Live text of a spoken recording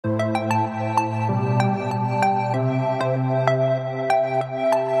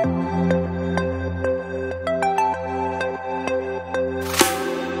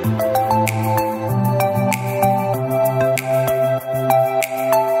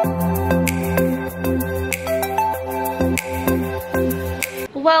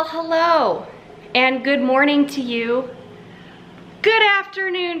Well, hello, and good morning to you. Good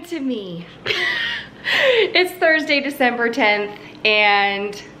afternoon to me. It's Thursday, December 10th,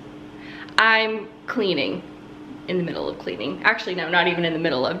 and I'm cleaning. In the middle of cleaning. Actually, no, not even in the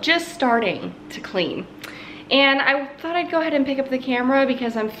middle of, just starting to clean. And I thought I'd go ahead and pick up the camera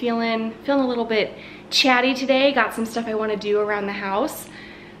because I'm feeling a little bit chatty today. Got some stuff I want to do around the house.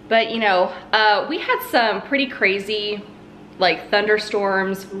 But you know, we had some pretty crazy like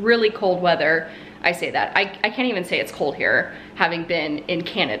thunderstorms, really cold weather. I say that. I can't even say it's cold here, having been in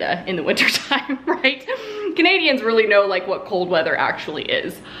Canada in the wintertime, right? Canadians really know like what cold weather actually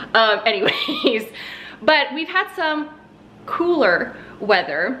is. Anyways, but we've had some cooler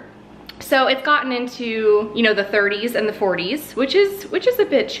weather. So it's gotten into, you know, the 30s and the 40s, which is a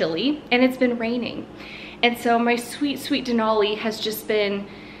bit chilly, and it's been raining. And so my sweet, sweet Denali has just been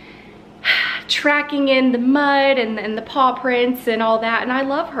tracking in the mud and the paw prints and all that, and I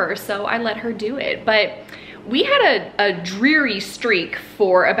love her, so I let her do it. But we had a dreary streak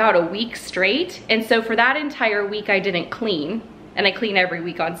for about a week straight, and so for that entire week I didn't clean, and I clean every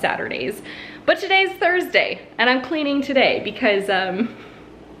week on Saturdays. But today's Thursday, and I'm cleaning today because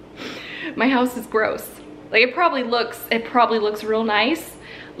my house is gross. Like it probably looks real nice.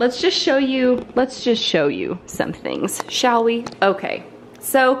 Let's just show you some things, shall we? Okay,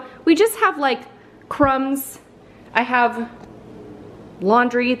 so we just have like crumbs. I have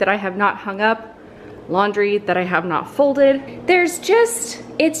laundry that I have not hung up, laundry that I have not folded. It's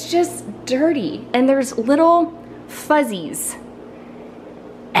just dirty, and there's little fuzzies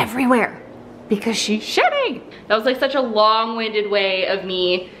everywhere because she's shedding. That was like such a long-winded way of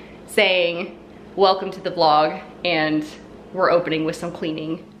me saying welcome to the vlog, and we're opening with some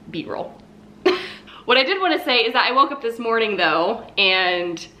cleaning B-roll. What I did want to say is that I woke up this morning though,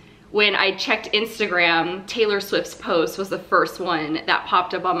 and when I checked Instagram, Taylor Swift's post was the first one that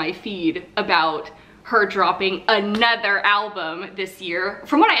popped up on my feed about her dropping another album this year.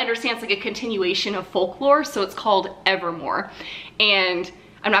 From what I understand, it's like a continuation of Folklore, so it's called Evermore. And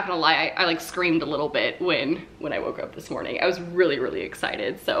I'm not gonna lie, I like screamed a little bit when I woke up this morning. I was really, really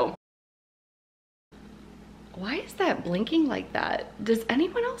excited, so. Why is that blinking like that? Does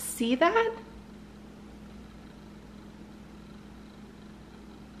anyone else see that?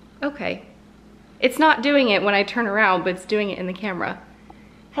 Okay. It's not doing it when I turn around, but it's doing it in the camera.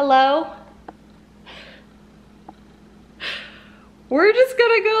 Hello? We're just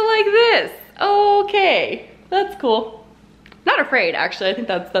gonna go like this. Okay, that's cool. Not afraid, actually. I think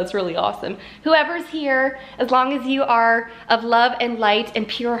that's really awesome. Whoever's here, as long as you are of love and light and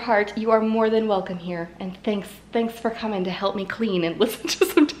pure heart, you are more than welcome here. And thanks for coming to help me clean and listen to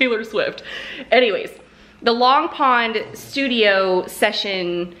some Taylor Swift. Anyways, the Long Pond studio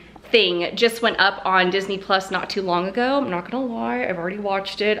session thing just went up on Disney Plus not too long ago. I'm not gonna lie, I've already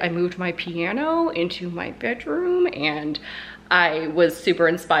watched it. I moved my piano into my bedroom, and I was super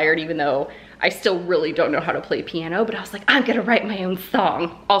inspired, even though I still really don't know how to play piano, but I was like, I'm gonna write my own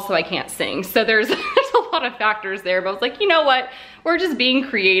song. Also, I can't sing, so there's a lot of factors there, but I was like, you know what? We're just being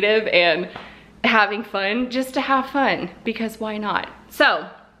creative and having fun just to have fun, because why not? So,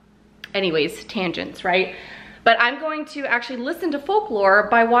 anyways, tangents, right? But I'm going to actually listen to Folklore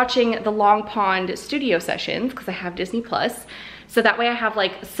by watching the Long Pond studio sessions, because I have Disney Plus. So that way I have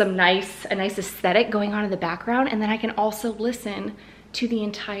like a nice aesthetic going on in the background, and then I can also listen to the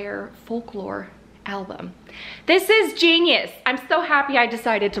entire Folklore album. This is genius. I'm so happy I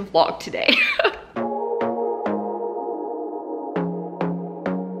decided to vlog today.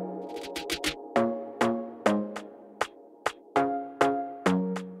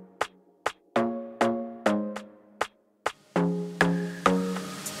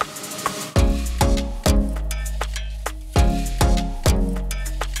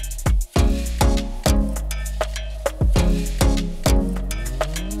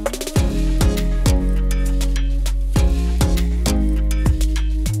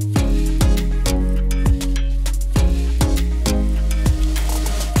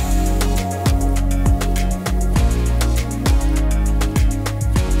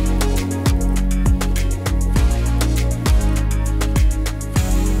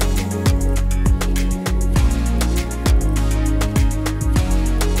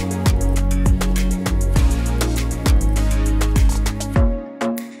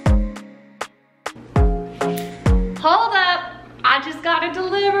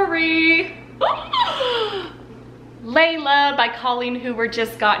 Layla by Colleen Hoover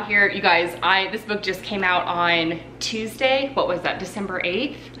just got here. You guys, this book just came out on Tuesday. What was that, December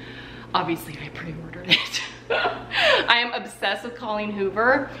 8th? Obviously I pre-ordered it. I am obsessed with Colleen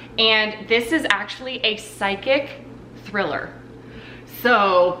Hoover, and this is actually a psychic thriller.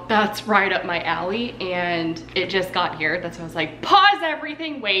 So that's right up my alley, and it just got here. That's why I was like, pause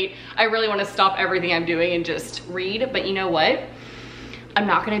everything, wait. I really want to stop everything I'm doing and just read, but you know what? I'm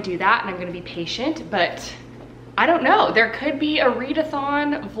not gonna do that, and I'm gonna be patient, but I don't know. There could be a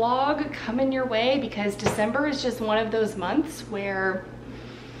readathon vlog coming your way, because December is just one of those months where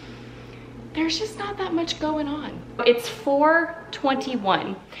there's just not that much going on. It's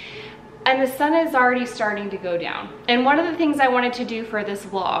 4:21. and the sun is already starting to go down. And one of the things I wanted to do for this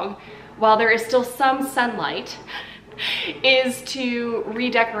vlog, while there is still some sunlight, is to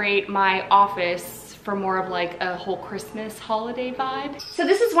redecorate my office for more of like a whole Christmas holiday vibe. So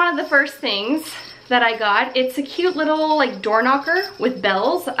this is one of the first things that I got. It's a cute little like door knocker with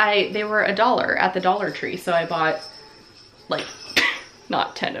bells. They were $1 at the Dollar Tree, so I bought like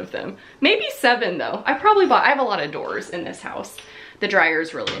not 10 of them, maybe 7 though. I have a lot of doors in this house. The dryer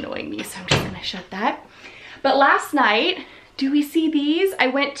is really annoying me, so I'm just gonna shut that. But last night, do we see these? I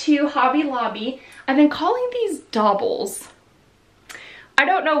went to Hobby Lobby. I've been calling these daubles. I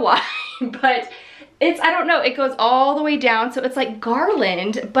don't know why, but I don't know, it goes all the way down, so it's like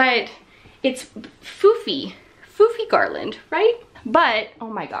garland, but it's foofy garland, right? But, oh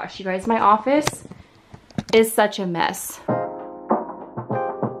my gosh, you guys, my office is such a mess.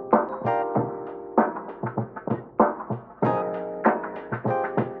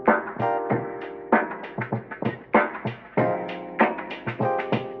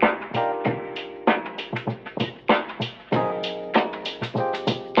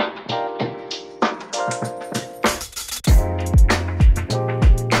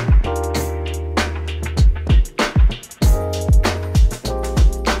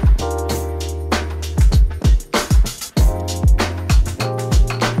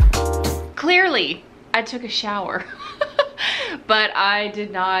 I took a shower, but I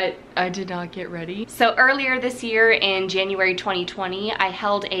did not get ready. So earlier this year in January 2020, I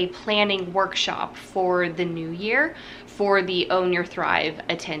held a planning workshop for the new year for the Own Your Thrive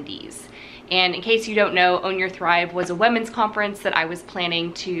attendees. And in case you don't know, Own Your Thrive was a women's conference that I was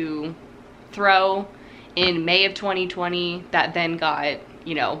planning to throw in May of 2020 that then got,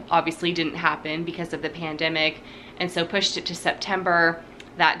 you know, obviously didn't happen because of the pandemic, and so pushed it to September.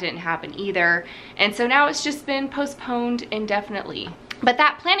 That didn't happen either. And so now it's just been postponed indefinitely. But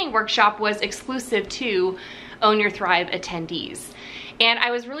that planning workshop was exclusive to Own Your Thrive attendees. And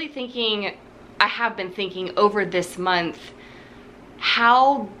I was really thinking, I have been thinking over this month,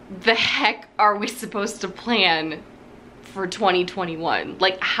 how the heck are we supposed to plan for 2021?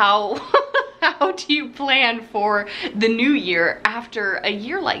 Like how do you plan for the new year after a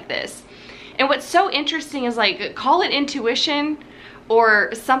year like this? And what's so interesting is, like, call it intuition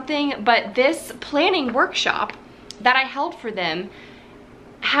or something, but this planning workshop that I held for them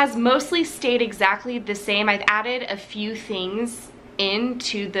has mostly stayed exactly the same. I've added a few things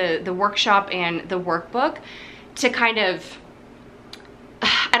into the workshop and the workbook to kind of,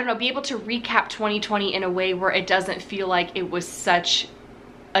 I don't know, be able to recap 2020 in a way where it doesn't feel like it was such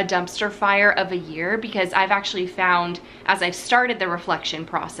a dumpster fire of a year, because I've actually found, as I've started the reflection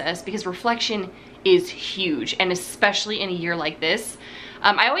process, because reflection is huge, and especially in a year like this,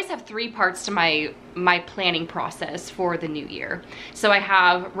 I always have 3 parts to my planning process for the new year. So I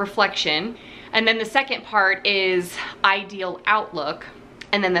have reflection, and then the second part is ideal outlook,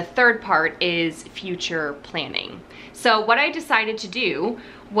 and then the third part is future planning. So what I decided to do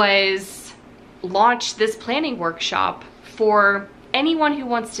was launch this planning workshop for anyone who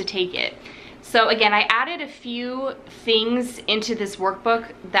wants to take it. So again, I added a few things into this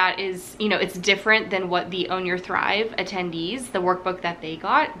workbook that is, you know, it's different than what the Own Your Thrive attendees, the workbook that they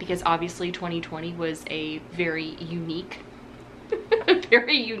got, because obviously 2020 was a very unique,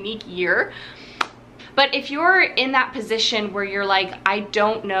 very unique year. But if you're in that position where you're like, I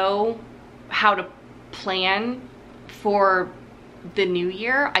don't know how to plan for the new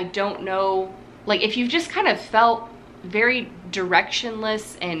year, I don't know, like if you've just kind of felt very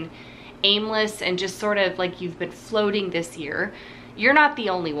directionless and aimless and just sort of like you've been floating this year, you're not the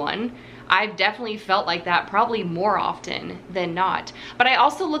only one. I've definitely felt like that, probably more often than not. But I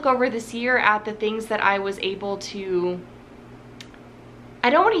also look over this year at the things that I was able to, I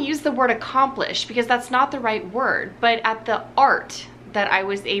don't want to use the word accomplish because that's not the right word, but at the art that I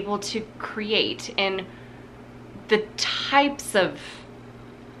was able to create and the type of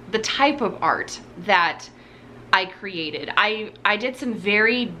art that I created. I did some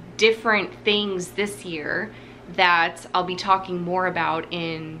very different things this year that I'll be talking more about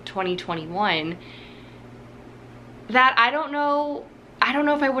in 2021 that I don't know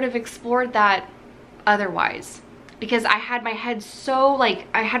if I would have explored that otherwise, because I had my head so like,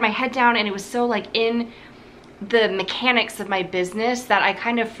 I had my head down and it was so like in the mechanics of my business that I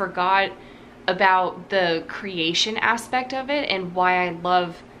kind of forgot about the creation aspect of it and why I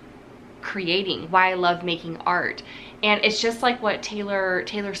love creating, why I love making art. And it's just like what Taylor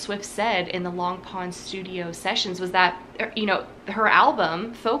Swift said in the Long Pond Studio sessions, was that, you know, her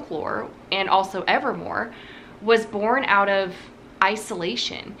album Folklore and also Evermore was born out of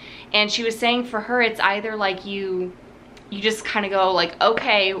isolation. And she was saying for her, it's either like you just kind of go like,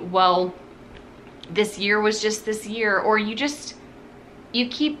 okay, well, this year was just this year, or you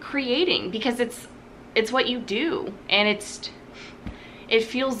keep creating because it's what you do, and it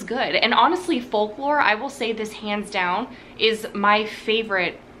feels good. And honestly, Folklore, I will say this hands down, is my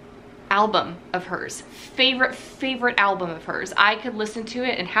favorite album of hers. Favorite album of hers. I could listen to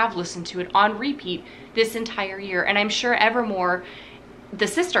it and have listened to it on repeat this entire year. And I'm sure Evermore, the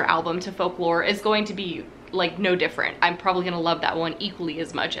sister album to Folklore, is going to be like no different. I'm probably gonna love that one equally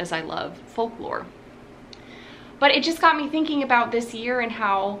as much as I love Folklore. But it just got me thinking about this year and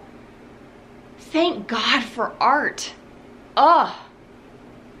how, thank God for art. Ugh.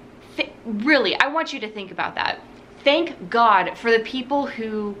 Really, I want you to think about that. Thank God for the people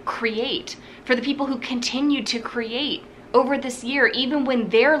who create, for the people who continue to create over this year, even when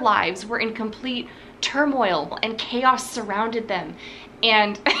their lives were in complete turmoil and chaos surrounded them.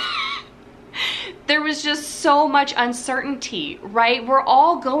 And there was just so much uncertainty, right? We're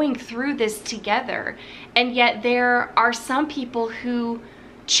all going through this together. And yet there are some people who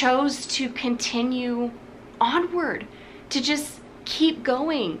chose to continue onward, to just keep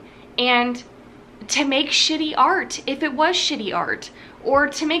going, and to make shitty art, if it was shitty art, or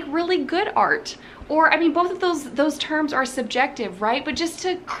to make really good art. Or, I mean, both of those terms are subjective, right? But just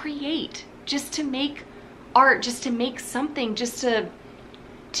to create, just to make art, just to make something, just to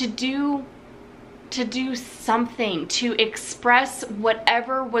do something, to express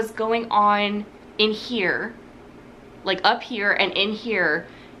whatever was going on in here, like up here and in here,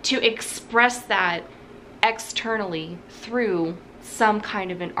 to express that externally through some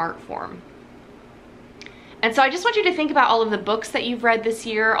kind of an art form. And so I just want you to think about all of the books that you've read this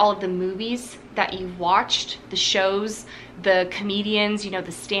year, all of the movies that you've watched, the shows, the comedians, you know,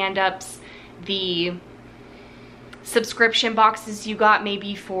 the stand-ups, the subscription boxes you got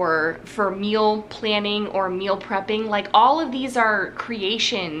maybe for meal planning or meal prepping. Like, all of these are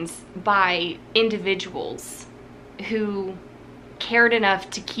creations by individuals who cared enough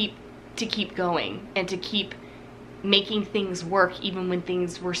to keep going and to keep making things work even when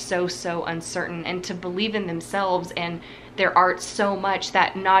things were so uncertain, and to believe in themselves and their art so much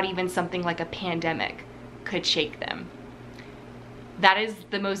that not even something like a pandemic could shake them. That is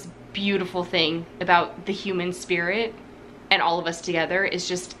the most beautiful thing about the human spirit and all of us together, is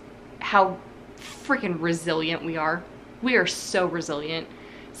just how freaking resilient we are. We are so resilient.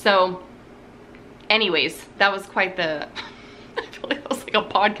 So anyways, that was quite the I feel like that was like a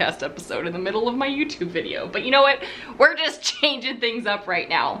podcast episode in the middle of my YouTube video, but you know what? We're just changing things up right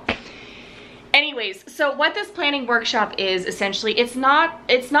now. Anyways, so what this planning workshop is, essentially, it's not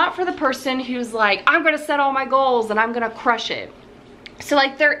for the person who's like, I'm gonna set all my goals and I'm gonna crush it. So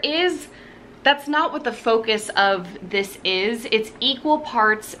like, that's not what the focus of this is. It's equal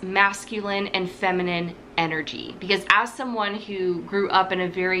parts masculine and feminine energy. Because as someone who grew up in a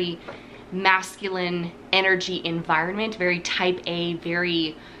very masculine energy environment, very type A,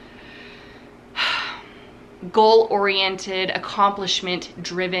 very goal-oriented,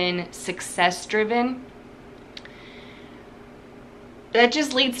 accomplishment-driven, success-driven, that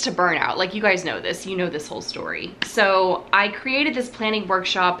just leads to burnout. Like, you guys know this, you know this whole story. So I created this planning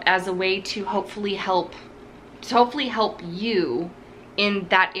workshop as a way to hopefully help you in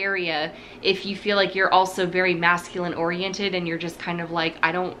that area if you feel like you're also very masculine oriented and you're just kind of like,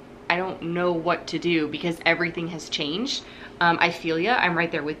 I don't know what to do because everything has changed. I feel ya, I'm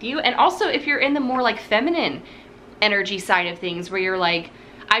right there with you. And also if you're in the more like feminine energy side of things, where you're like,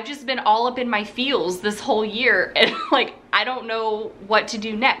 I've just been all up in my feels this whole year and like, I don't know what to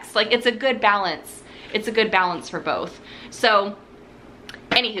do next. Like, it's a good balance. It's a good balance for both. So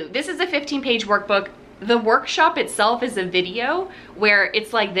anywho, this is a 15-page workbook. The workshop itself is a video where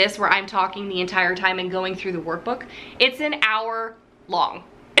it's like this, where I'm talking the entire time and going through the workbook. It's an hour long.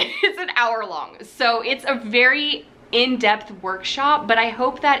 It's an hour long. So it's a very in-depth workshop, but I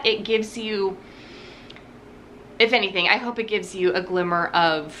hope that it gives you, if anything, I hope it gives you a glimmer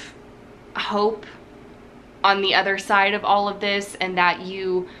of hope on the other side of all of this, and that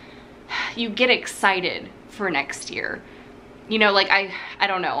you get excited for next year. You know, like, I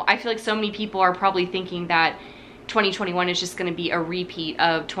don't know. I feel like so many people are probably thinking that 2021 is just going to be a repeat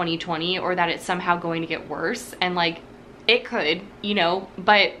of 2020, or that it's somehow going to get worse. And like, it could, you know,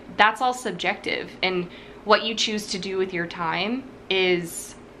 but that's all subjective. And what you choose to do with your time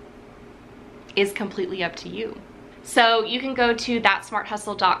is completely up to you. So you can go to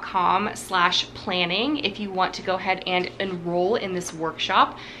thatsmarthustle.com/planning if you want to go ahead and enroll in this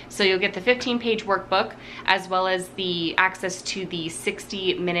workshop. So you'll get the 15-page workbook as well as the access to the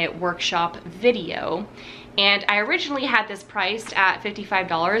 60-minute workshop video. And I originally had this priced at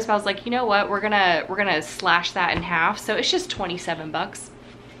 $55, but I was like, you know what, we're gonna slash that in half. So it's just 27 bucks.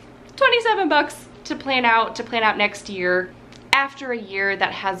 27 bucks to plan out next year, after a year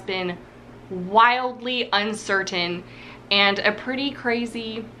that has been wildly uncertain and a pretty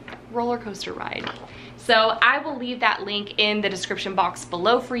crazy roller coaster ride. So I will leave that link in the description box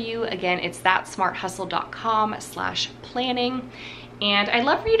below for you. Again, it's thatsmarthustle.com/planning. And I'd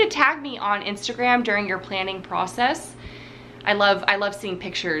love for you to tag me on Instagram during your planning process. I love seeing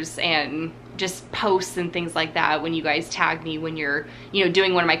pictures and just posts and things like that when you guys tag me when you're, you know,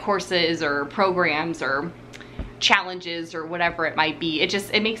 doing one of my courses or programs or challenges or whatever it might be.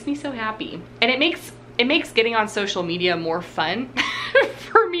 It makes me so happy. And it makes getting on social media more fun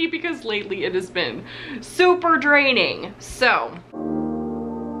for me, because lately it has been super draining. So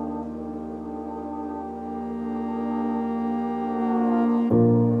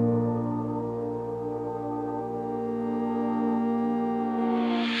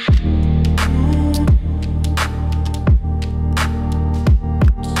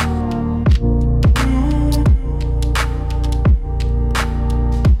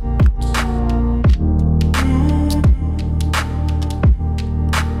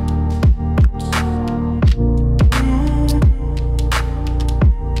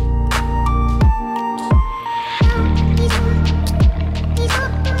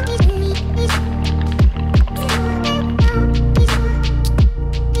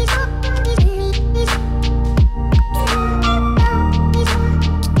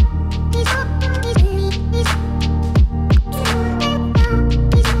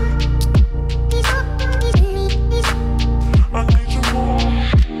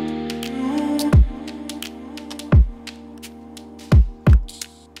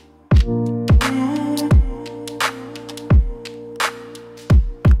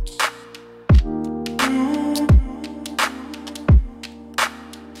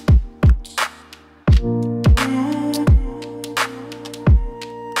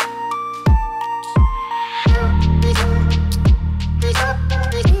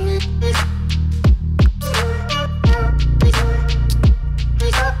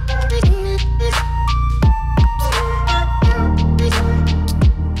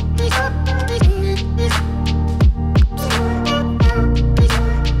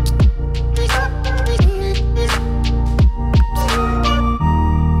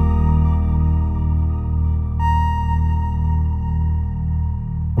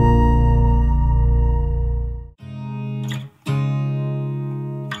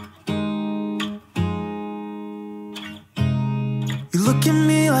look at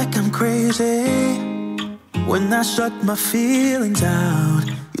me like I'm crazy when I shut my feelings out.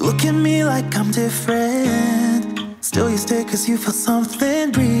 You look at me like I'm different, still you stay cause you feel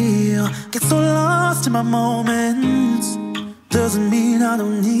something real. Get so lost in my moments, doesn't mean I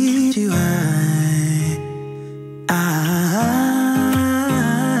don't need you.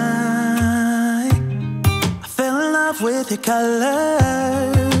 I fell in love with your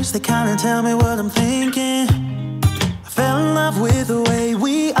colors, they kinda tell me what I'm thinking. I fell in love with the way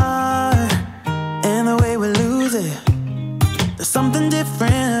we are and the way we lose it. There's something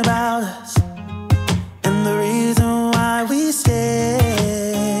different about us, and the reason why we stay.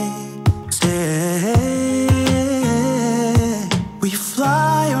 We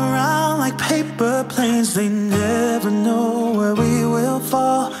fly around like paper planes, they never know where we will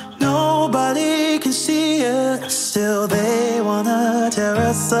fall. Nobody can see us, still they wanna tear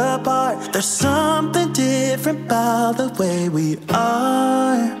us apart. There's something different about the way we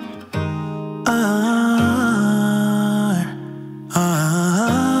are.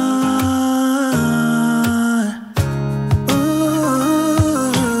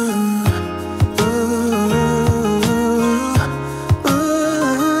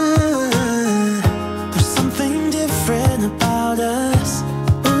 There's something different about us.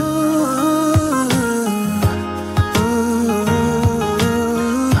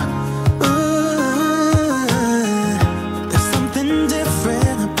 There's something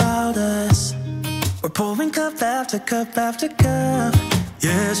different about us. We're pouring cup after cup after cup.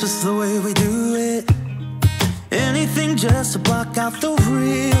 Yeah, it's just the way we do it. Anything just to block out the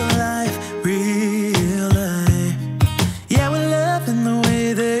real life, real life. Yeah, we're loving the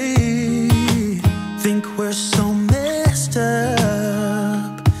way they think we're so messed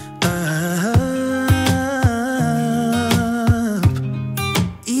up.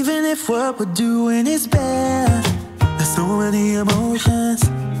 what we're doing is bad. There's so many emotions,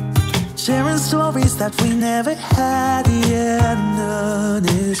 sharing stories that we never had, yet none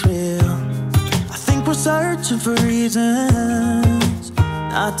is real. I think we're searching for reasons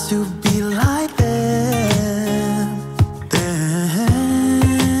not to be like them.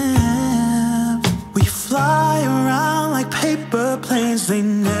 We fly around like paper planes, they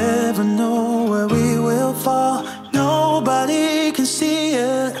never know where we will fall. Nobody can see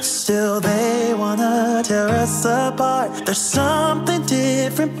us, still they wanna tear us apart. There's something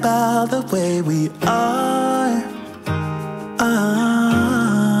different about the way we are.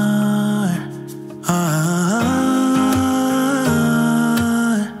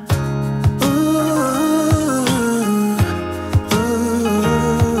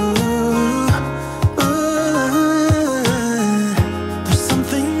 There's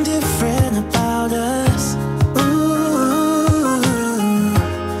something different about us.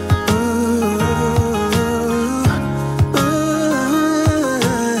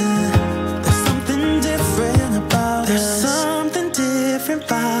 There's something different about us. There's something different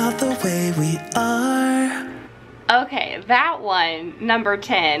about the way we are. Okay, that one, number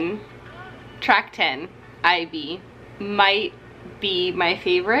 10, track 10, IB, might be my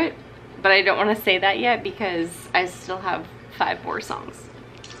favorite, but I don't want to say that yet because I still have 5 more songs.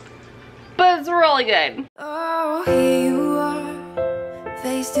 But it's really good. Oh, here you are,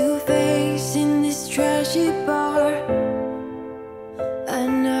 face to face in this trashy bar.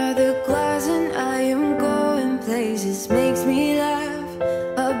 Another glass and I am going places. Makes me laugh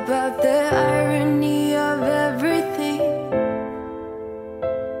about the irony of everything.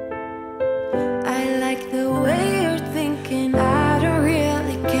 I like the way you're thinking. I don't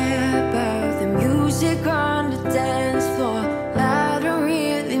really care about the music on the dance floor. I don't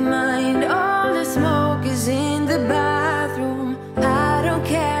really mind all the smoke is in the bathroom. I don't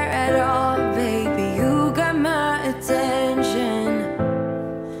care at all, baby, you got my attention.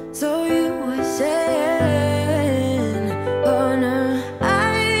 So you were saying, oh no,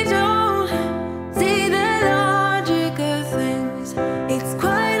 I don't see the logic of things. It's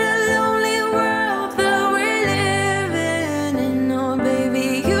quite a lonely world that we're living in. Oh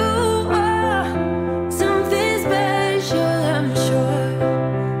baby, you are something special, I'm sure.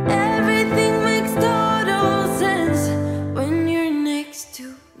 Everything makes total sense when you're next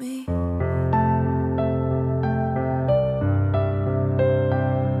to me.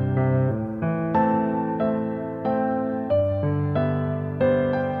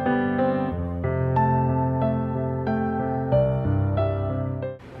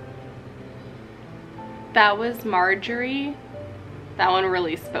 That was Marjorie. That one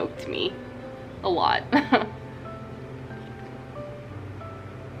really spoke to me a lot.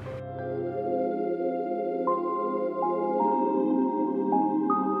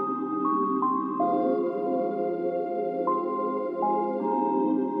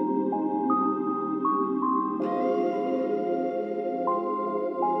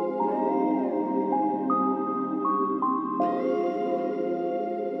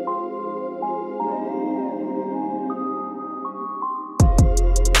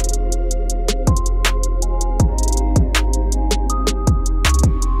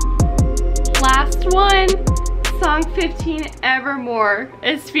 Last one, song 15, Evermore,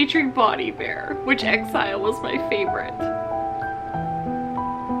 is featuring Body Bear, which Exile was my favorite.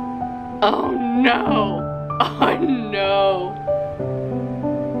 Oh no, oh no.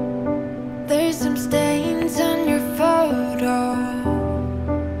 There's some stains on your photo,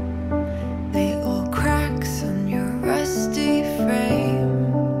 little cracks on your rusty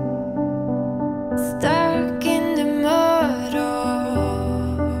frame, stuck in the mud,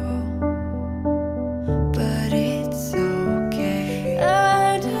 but it's okay.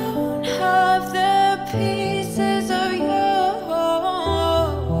 I don't have the pieces of you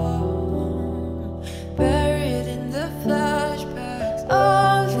buried in the flashbacks.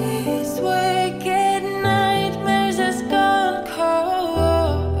 All these wicked nightmares has gone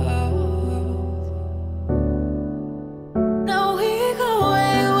cold. Now we go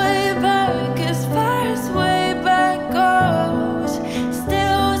way, way back, as far as way back goes.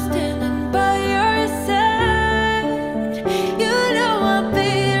 Still standing by your side. You know I'll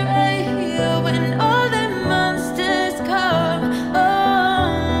be right here when all the monsters come.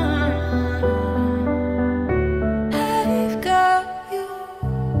 I've got you.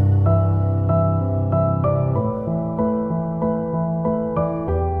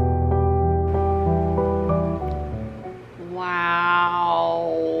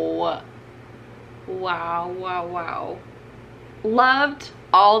 Wow. Wow, wow, wow. Loved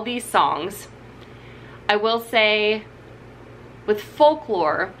all these songs. I will say, with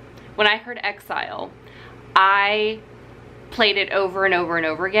Folklore, when I heard Exile, I played it over and over and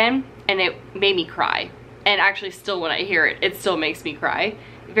over again, and it made me cry. And actually still when I hear it, it still makes me cry.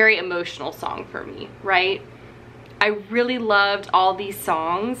 Very emotional song for me, right? I really loved all these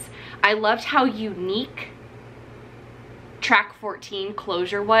songs. I loved how unique track 14,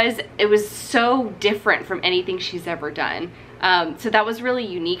 Closure, was. It was so different from anything she's ever done. So that was really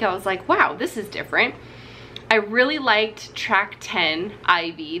unique. I was like, wow, this is different. I really liked track 10,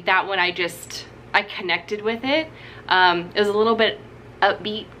 Ivy. That one I connected with it. It was a little bit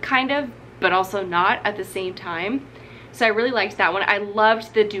upbeat kind of, but also not at the same time. So I really liked that one. I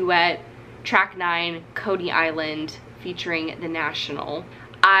loved the duet, track 9, Coney Island, featuring The National.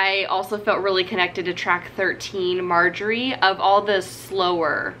 I also felt really connected to track 13, Marjorie. Of all the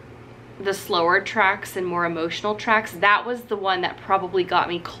slower tracks and more emotional tracks, that was the one that probably got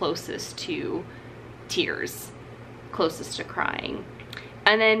me closest to tears, closest to crying.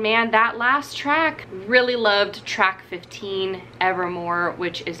 And then, man, that last track, really loved track 15, Evermore,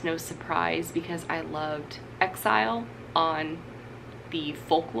 which is no surprise because I loved Exile on the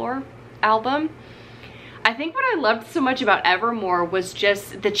Folklore album. I think what I loved so much about Evermore was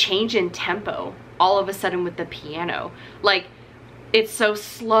just the change in tempo all of a sudden with the piano. Like, it's so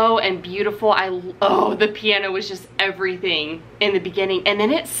slow and beautiful. Oh, the piano was just everything in the beginning, and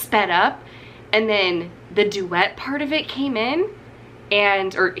then it sped up, and then the duet part of it came in,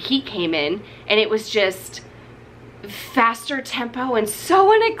 or he came in, and it was just faster tempo and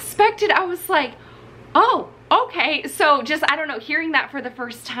so unexpected. I was like, oh, okay. So just, I don't know, hearing that for the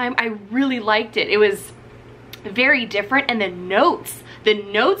first time, I really liked it. It was very different, and the notes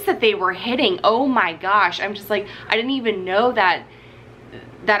that they were hitting, oh my gosh, I'm just like, I didn't even know that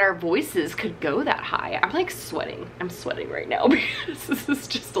our voices could go that high. I'm like sweating. I'm sweating right now because this is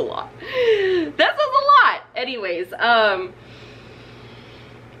just a lot. That's a lot. Anyways,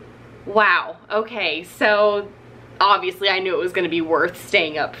 wow. Okay, so obviously I knew it was going to be worth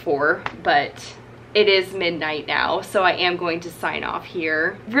staying up for, but it is midnight now, so I am going to sign off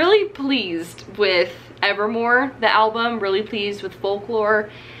here. Really pleased with Evermore, the album, really pleased with Folklore.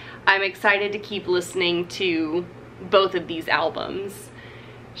 I'm excited to keep listening to both of these albums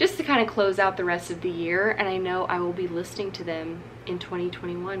just to kind of close out the rest of the year, and I know I will be listening to them in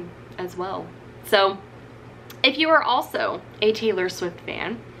 2021 as well. So if you are also a Taylor Swift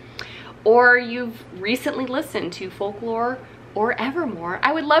fan, or you've recently listened to Folklore or Evermore,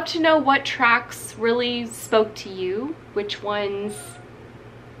 I would love to know what tracks really spoke to you, which ones.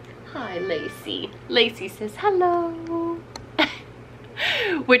 Hi, Lacey. Lacey says hello.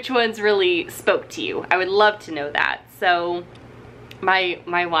 Which ones really spoke to you? I would love to know that. So my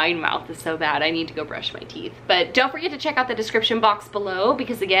wine mouth is so bad, I need to go brush my teeth. But don't forget to check out the description box below,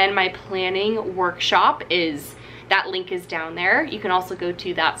 because again, my planning workshop that link is down there. You can also go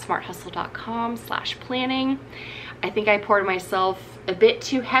to thatsmarthustle.com/planning. I think I poured myself a bit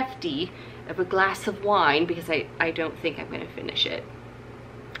too hefty of a glass of wine because I don't think I'm gonna finish it.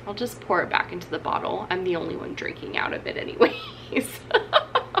 I'll just pour it back into the bottle. I'm the only one drinking out of it anyways.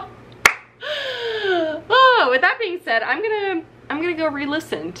 Oh, with that being said, I'm gonna go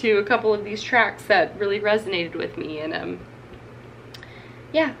re-listen to a couple of these tracks that really resonated with me, and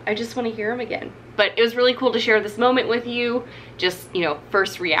yeah, I just want to hear them again. But it was really cool to share this moment with you. Just, you know,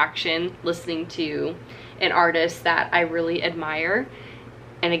 first reaction, listening to an artist that I really admire.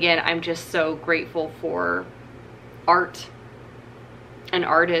 And again, I'm just so grateful for art and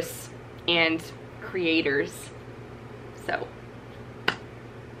artists and creators. So,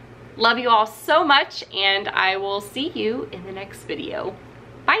 love you all so much, and I will see you in the next video.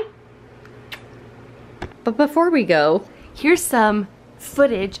 Bye. But before we go, here's some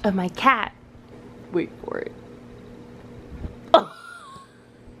footage of my cat. Wait for it. Oh,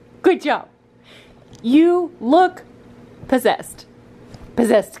 good job. You look possessed.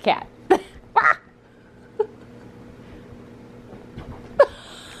 Possessed cat.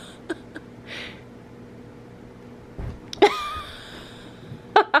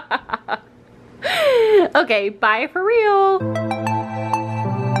 Okay, bye for real.